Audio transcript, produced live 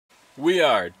We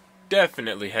are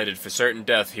definitely headed for certain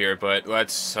death here, but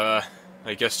let's, I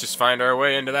guess just find our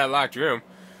way into that locked room.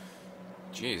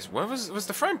 Jeez, what was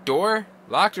the front door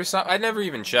locked or something? I never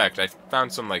even checked. I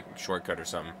found some, like, shortcut or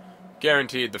something.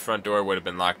 Guaranteed the front door would have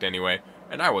been locked anyway,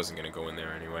 and I wasn't going to go in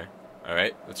there anyway.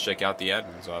 Alright, let's check out the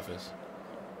admin's office.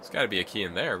 There's got to be a key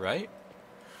in there, right?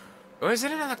 Or is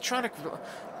it an electronic...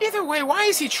 Either way, why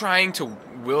is he trying to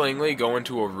willingly go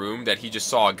into a room that he just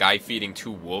saw a guy feeding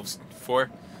 2 wolves for?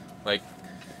 Like,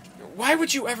 why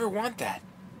would you ever want that?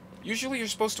 Usually you're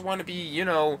supposed to want to be, you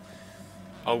know,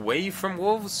 away from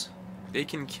wolves. They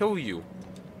can kill you.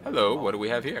 Hello, what do we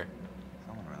have here?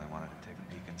 Someone really wanted to take a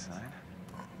peek inside.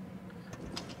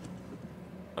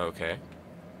 Okay.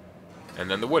 And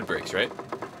then the wood breaks, right?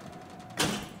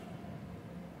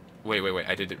 Wait.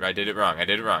 I did it wrong.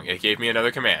 It gave me another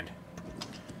command.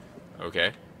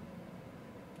 Okay.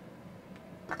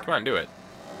 Come on, do it.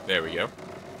 There we go.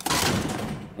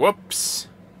 Whoops.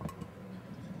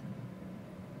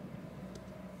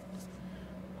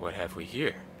 What have we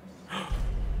here?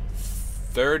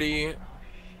 30.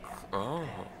 Oh.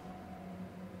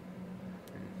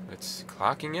 It's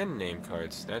clocking in name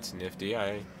cards. That's nifty,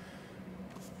 I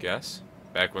guess.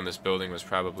 Back when this building was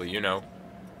probably, you know,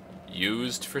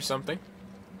 used for something.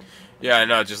 Yeah,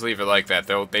 no, just leave it like that.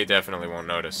 They definitely won't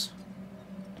notice.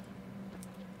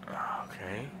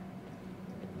 Okay.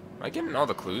 Am I getting all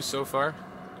the clues so far?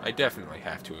 I definitely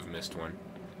have to have missed one.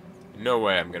 No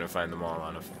way I'm gonna find them all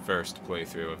on a first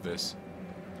playthrough of this.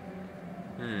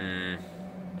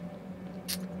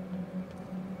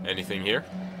 Anything here?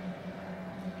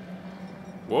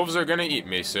 Wolves are gonna eat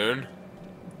me soon.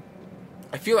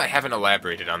 I feel I haven't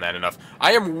elaborated on that enough.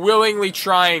 I am willingly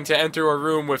trying to enter a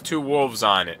room with 2 wolves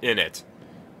in it.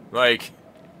 Like,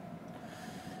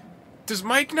 does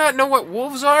Mike not know what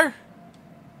wolves are?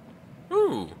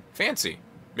 Ooh, fancy.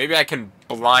 Maybe I can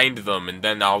blind them and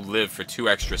then I'll live for 2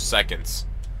 extra seconds.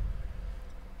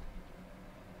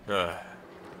 Well,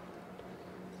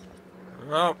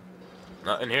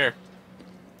 nothing here.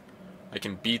 I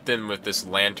can beat them with this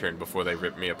lantern before they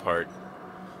rip me apart.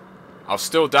 I'll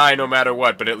still die no matter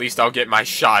what, but at least I'll get my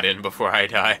shot in before I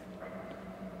die.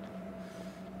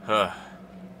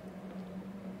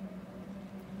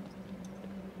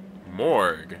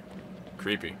 Morgue.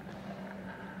 Creepy.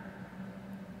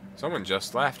 Someone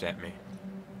just laughed at me.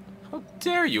 How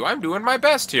dare you? I'm doing my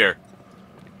best here.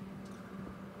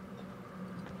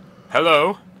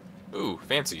 Hello? Ooh,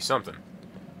 fancy something.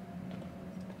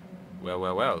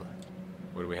 Well.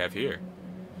 What do we have here?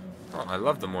 Oh, I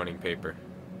love the morning paper.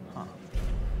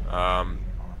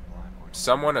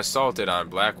 Someone assaulted on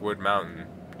Blackwood Mountain.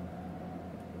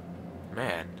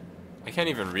 Man, I can't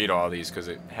even read all these because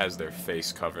it has their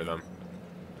face cover them.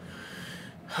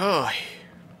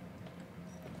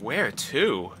 Where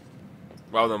to?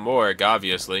 Well, the morgue,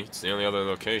 obviously. It's the only other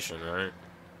location, right?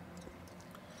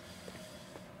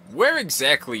 Where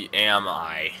exactly am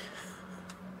I?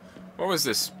 What was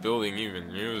this building even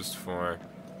used for?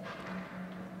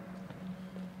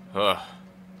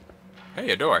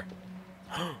 Hey, a door.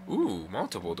 Ooh,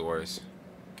 multiple doors.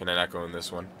 Can I not go in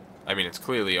this one? I mean, it's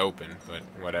clearly open, but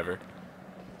whatever.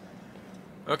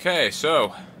 Okay,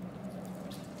 so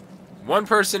one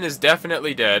person is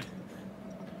definitely dead.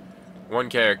 One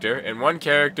character. And one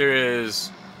character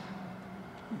is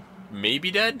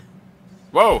maybe dead?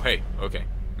 Whoa, hey, okay.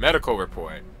 Medical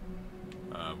report.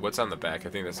 What's on the back? I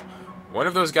think that's... One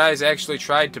of those guys actually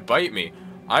tried to bite me.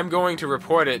 I'm going to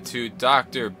report it to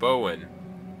Dr. Bowen.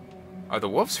 Are the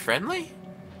wolves friendly?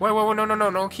 Whoa,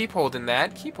 no. Keep holding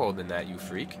that. Keep holding that, you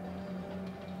freak.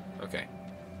 Okay.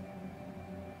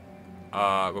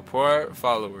 Report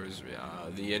followers.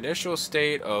 The initial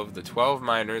state of the 12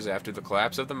 miners after the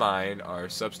collapse of the mine are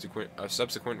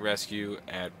subsequent rescue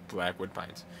at Blackwood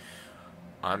Pines.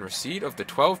 On receipt of the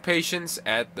 12 patients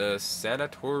at the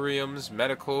sanatorium's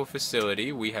medical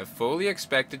facility, we have fully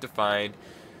expected to find,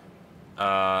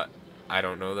 I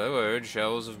don't know the word,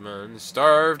 shells of men,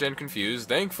 starved and confused.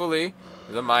 Thankfully,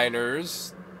 the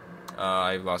miners,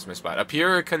 I've lost my spot,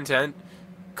 appear content,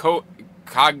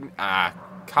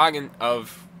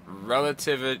 of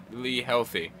relatively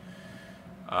healthy.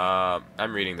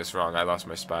 I'm reading this wrong. I lost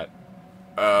my spot.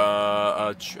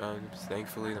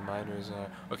 Thankfully the miners are...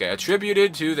 Okay,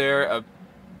 attributed to their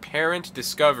apparent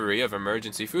discovery of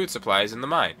emergency food supplies in the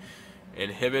mine.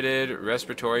 Inhibited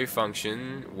respiratory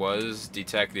function was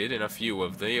detected in a few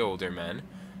of the older men,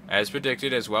 as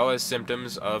predicted, as well as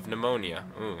symptoms of pneumonia.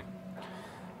 Ooh.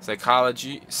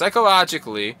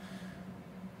 Psychologically,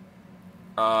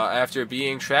 after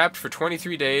being trapped for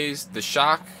 23 days, the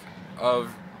shock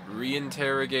of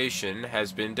reinterrogation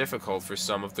has been difficult for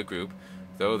some of the group.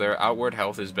 though their outward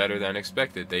health is better than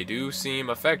expected. They do seem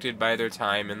affected by their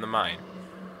time in the mine.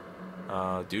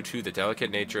 Due to the delicate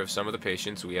nature of some of the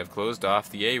patients, we have closed off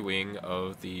the A wing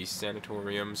of the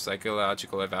sanatorium.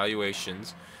 Psychological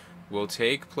evaluations will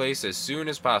take place as soon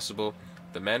as possible.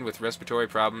 The men with respiratory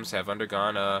problems have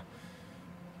undergone a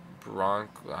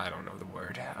I don't know the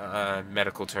word,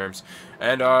 medical terms,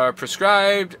 and are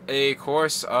prescribed a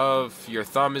course of your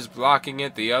thumb is blocking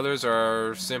it. The others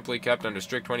are simply kept under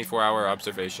strict 24-hour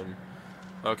observation.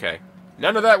 Okay.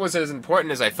 None of that was as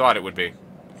important as I thought it would be.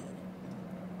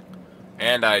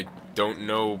 And I don't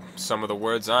know some of the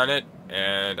words on it,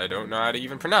 and I don't know how to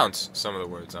even pronounce some of the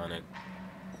words on it.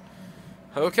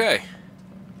 Okay.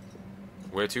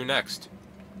 Where to next?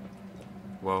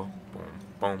 Whoa. Boom.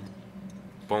 Boom.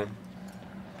 Boom.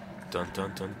 Dun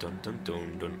dun dun dun dun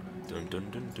dun dun dun dun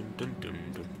dun dun dun dun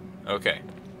dun. Okay.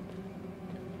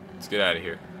 Let's get out of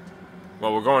here.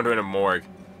 Well, we're going to a morgue.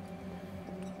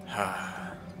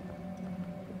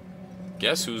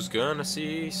 Guess who's gonna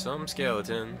see some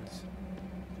skeletons?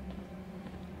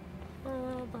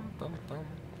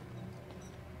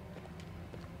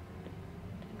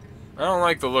 I don't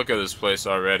like the look of this place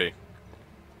already.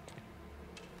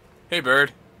 Hey,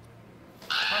 bird.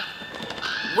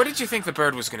 What did you think the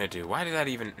bird was gonna do? Why did that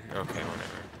even... Okay,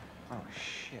 whatever. Oh,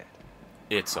 shit.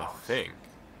 It's a thing.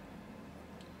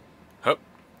 Hup.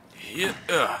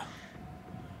 Yeah.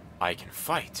 I can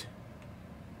fight.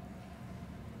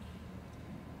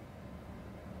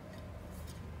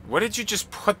 What did you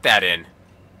just put that in?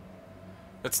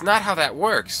 That's not how that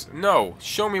works. No,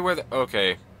 show me where the...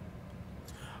 Okay.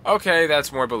 Okay,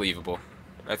 that's more believable.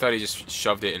 I thought he just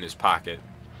shoved it in his pocket.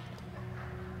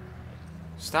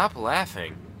 Stop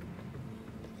laughing.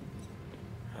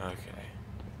 Okay.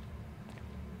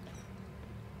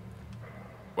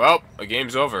 Well, the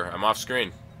game's over. I'm off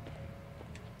screen.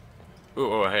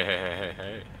 Ooh, oh, hey, hey, hey, hey,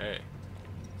 hey, hey.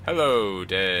 Hello,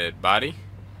 dead body.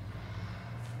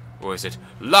 Or is it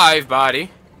live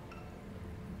body?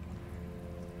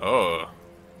 Oh.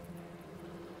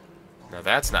 Now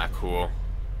that's not cool.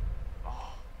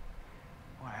 Oh,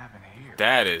 what happened here?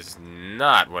 That is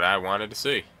not what I wanted to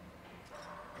see.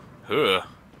 Huh.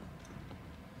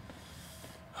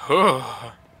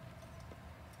 Huh.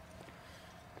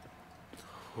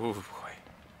 Oh boy.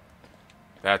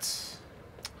 That's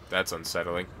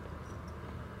unsettling.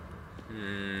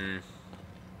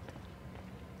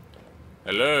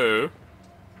 Hello?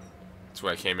 That's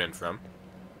where I came in from,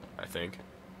 I think.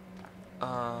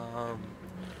 I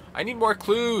need more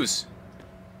clues.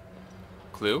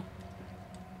 Clue?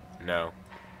 No.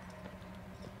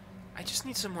 I just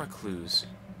need some more clues.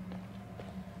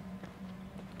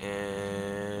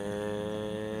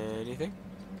 Anything?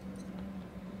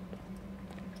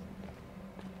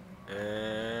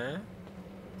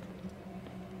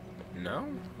 No?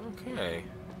 Okay.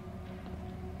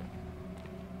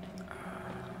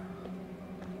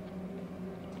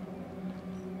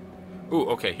 Ooh,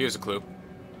 okay, here's a clue.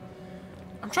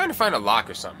 I'm trying to find a lock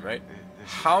or something, right?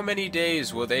 How many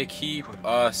days will they keep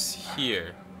us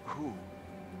here? Who? Who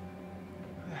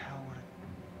the hell would it...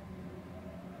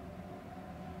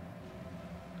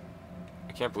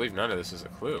 I can't believe none of this is a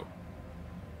clue.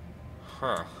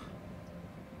 Huh.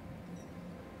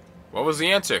 What was the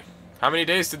answer? How many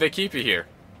days did they keep you here?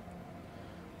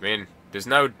 I mean, there's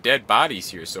no dead bodies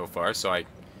here so far, so I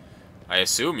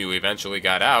assume you eventually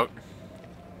got out.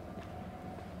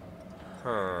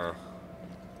 Huh.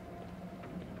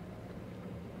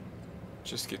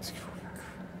 Just gets...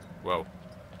 Whoa.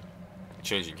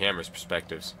 Changing cameras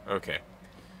perspectives. Okay.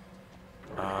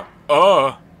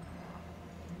 Oh!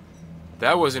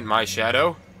 That wasn't my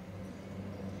shadow.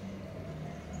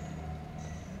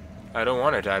 I don't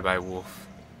want to die by wolf.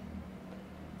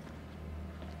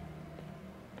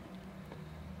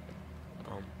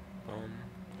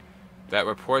 That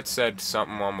report said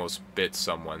something almost bit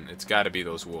someone. It's got to be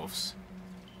those wolves.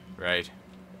 Right?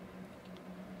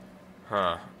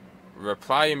 Huh.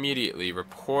 Reply immediately.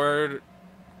 Reporters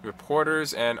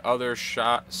and other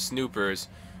snoopers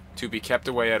to be kept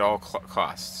away at all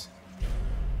costs.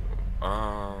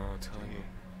 I'll tell you.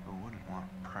 Who wouldn't want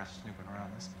press snooping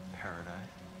around this paradise?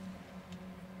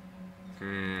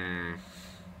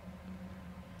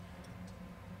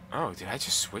 Oh, did I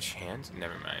just switch hands?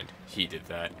 Never mind. He did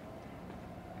that.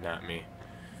 Not me.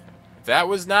 That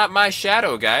was not my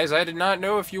shadow, guys. I did not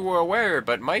know if you were aware,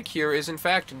 but Mike here is in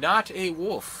fact not a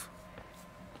wolf.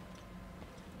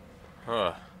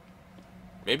 Huh.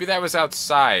 Maybe that was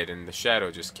outside and the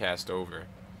shadow just cast over.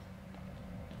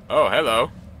 Oh, hello.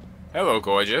 Hello,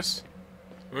 gorgeous.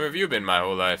 Where have you been my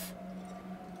whole life?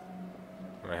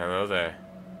 Why, hello there.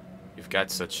 You've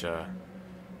got such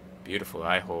Beautiful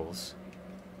eye holes.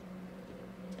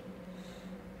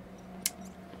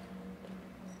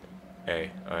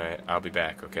 Hey, alright, I'll be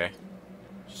back, okay?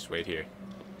 Just wait here.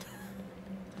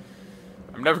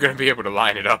 I'm never gonna be able to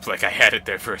line it up like I had it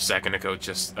there for a second ago,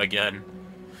 just again.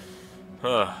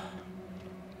 Huh.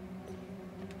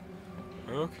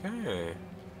 Okay.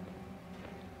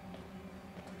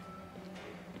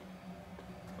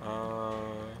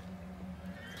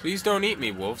 Please don't eat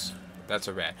me, wolves. That's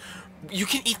a rat. You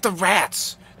can eat the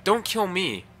rats! Don't kill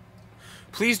me.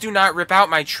 Please do not rip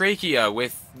out my trachea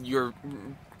with your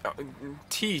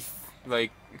teeth.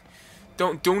 Like,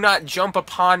 do not jump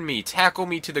upon me, tackle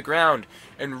me to the ground,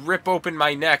 and rip open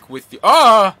my neck with the...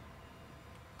 Ah!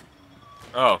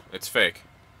 Oh, it's fake.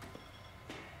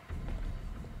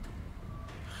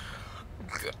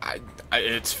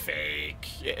 It's fake.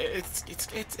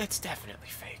 It's definitely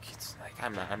fake. It's like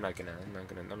I'm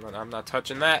not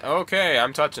touching that. Okay,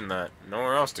 I'm touching that.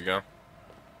 Nowhere else to go.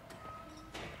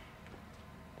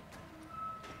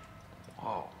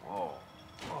 Whoa, whoa,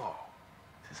 whoa.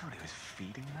 Is this what he was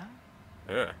feeding them?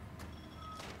 Yeah.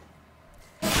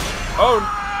 Oh!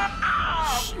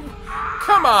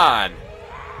 Come on!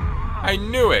 I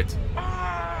knew it!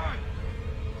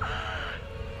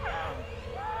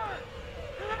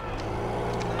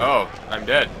 Oh, I'm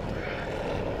dead.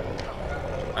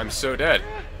 I'm so dead.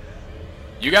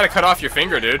 You gotta cut off your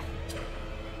finger, dude.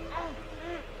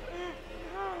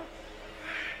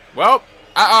 Well,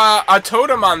 a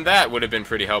totem on that would have been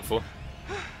pretty helpful.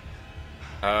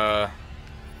 Well,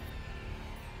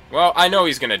 I know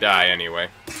he's gonna die anyway.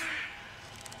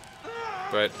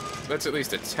 But let's at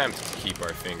least attempt to keep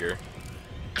our finger.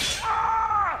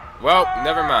 Well,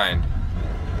 never mind.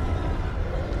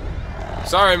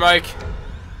 Sorry, Mike.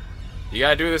 You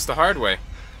gotta do this the hard way.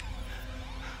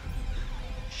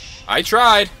 I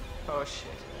tried. Oh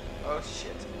shit. Oh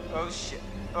shit. Oh shit.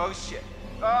 Oh shit.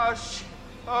 Oh shit.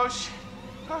 Oh shit.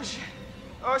 Oh shit.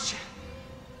 Oh shit.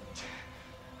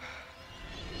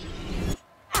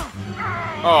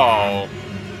 Oh.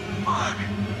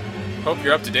 Hope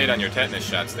you're up to date on your tetanus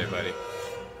shots there, buddy.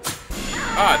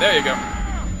 Ah, there you go.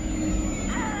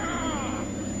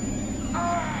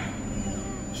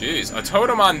 Jeez, a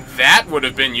totem on that would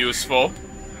have been useful.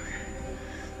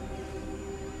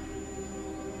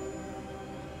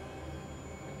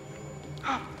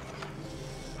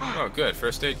 Oh, good.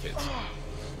 First aid kits.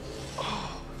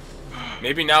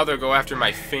 Maybe now they'll go after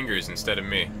my fingers instead of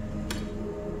me.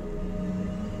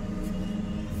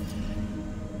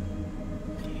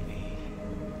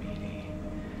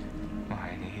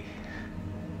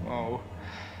 Oh.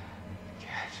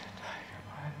 Catch a tiger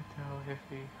by the tail if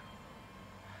he...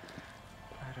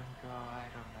 Let him go. I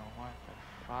don't know what the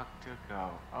fuck to go.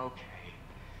 Okay.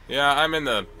 Yeah, I'm in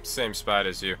the same spot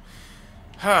as you.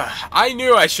 I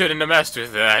knew I shouldn't have messed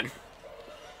with that.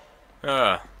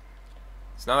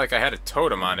 It's not like I had a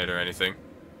totem on it or anything.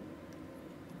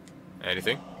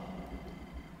 Anything?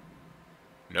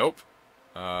 Nope.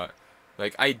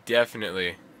 Like, I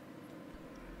definitely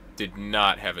did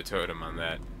not have a totem on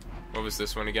that. What was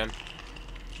this one again?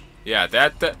 Yeah,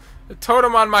 the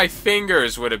totem on my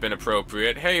fingers would have been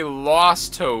appropriate. Hey,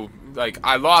 lost toe. Like,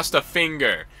 I lost a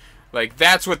finger. Like,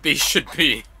 that's what these should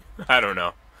be. I don't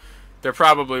know. There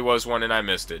probably was one and I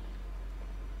missed it.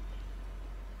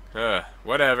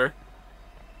 Whatever.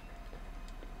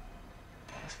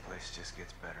 This place just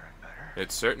gets better and better.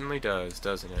 It certainly does,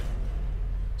 doesn't it?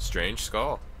 Strange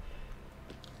skull.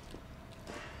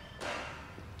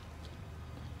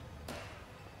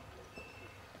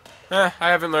 I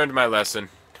haven't learned my lesson.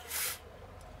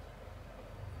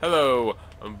 Hello,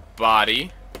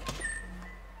 body.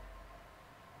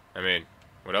 I mean,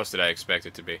 what else did I expect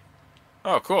it to be?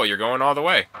 Oh, cool, you're going all the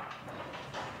way.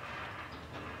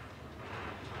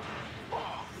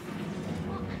 Oh,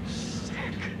 fucking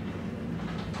sick.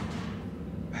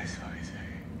 That's what I say.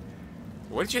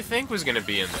 What did you think was gonna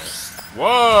be in this?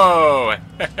 Whoa!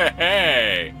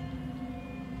 Hey!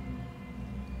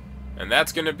 And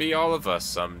that's gonna be all of us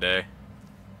someday.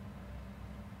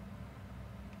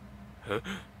 Huh?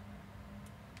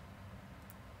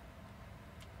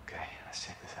 Okay, let's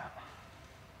check this out.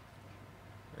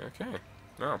 Okay.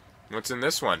 Oh, what's in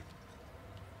this one?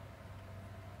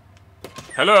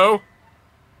 Hello?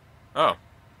 Oh.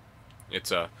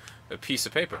 It's a piece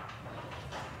of paper.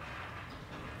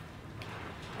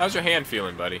 How's your hand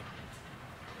feeling, buddy?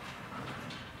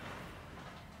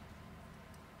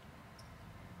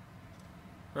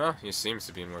 Well, he seems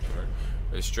to be in working order.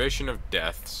 Registration of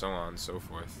death, so on and so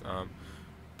forth.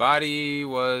 Body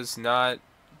was not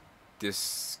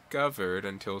discovered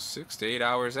until 6 to 8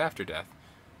 hours after death.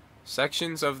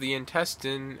 Sections of the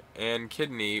intestine and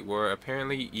kidney were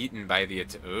apparently eaten by the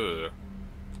ugh.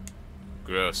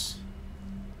 Gross.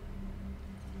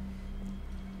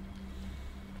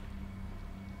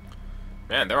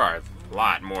 Man, there are a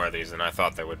lot more of these than I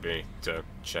thought there would be to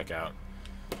check out.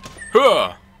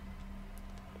 Huh!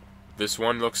 This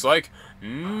one looks like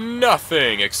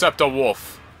nothing except a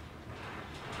wolf.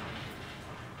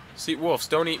 See, wolves,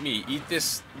 don't eat me. Eat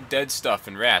this dead stuff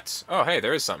and rats. Oh, hey,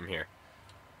 there is something here.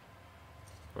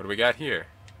 What do we got here?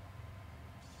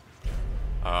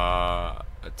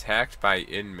 Attacked by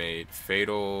inmate.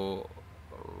 Fatal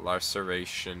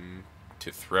laceration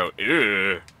to throat.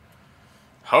 Ew.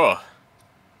 Huh.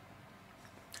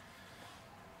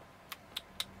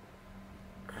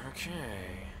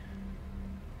 Okay.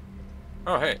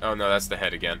 Oh, hey. Oh, no, that's the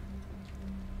head again.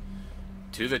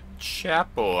 To the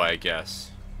chapel, I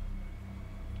guess.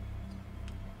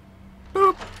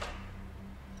 Boop.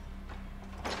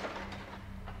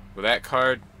 Will that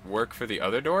card work for the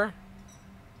other door?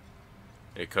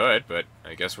 It could, but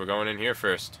I guess we're going in here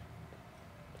first.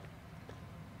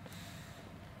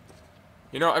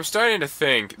 You know, I'm starting to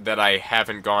think that I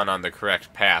haven't gone on the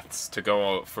correct paths to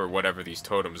go for whatever these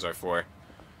totems are for.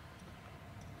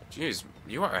 Jeez,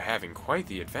 you are having quite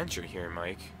the adventure here,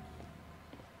 Mike.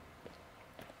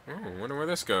 Oh, I wonder where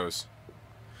this goes.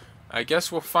 I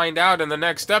guess we'll find out in the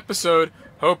next episode.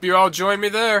 Hope you all join me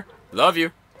there. Love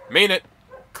you. Mean it.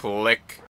 Click.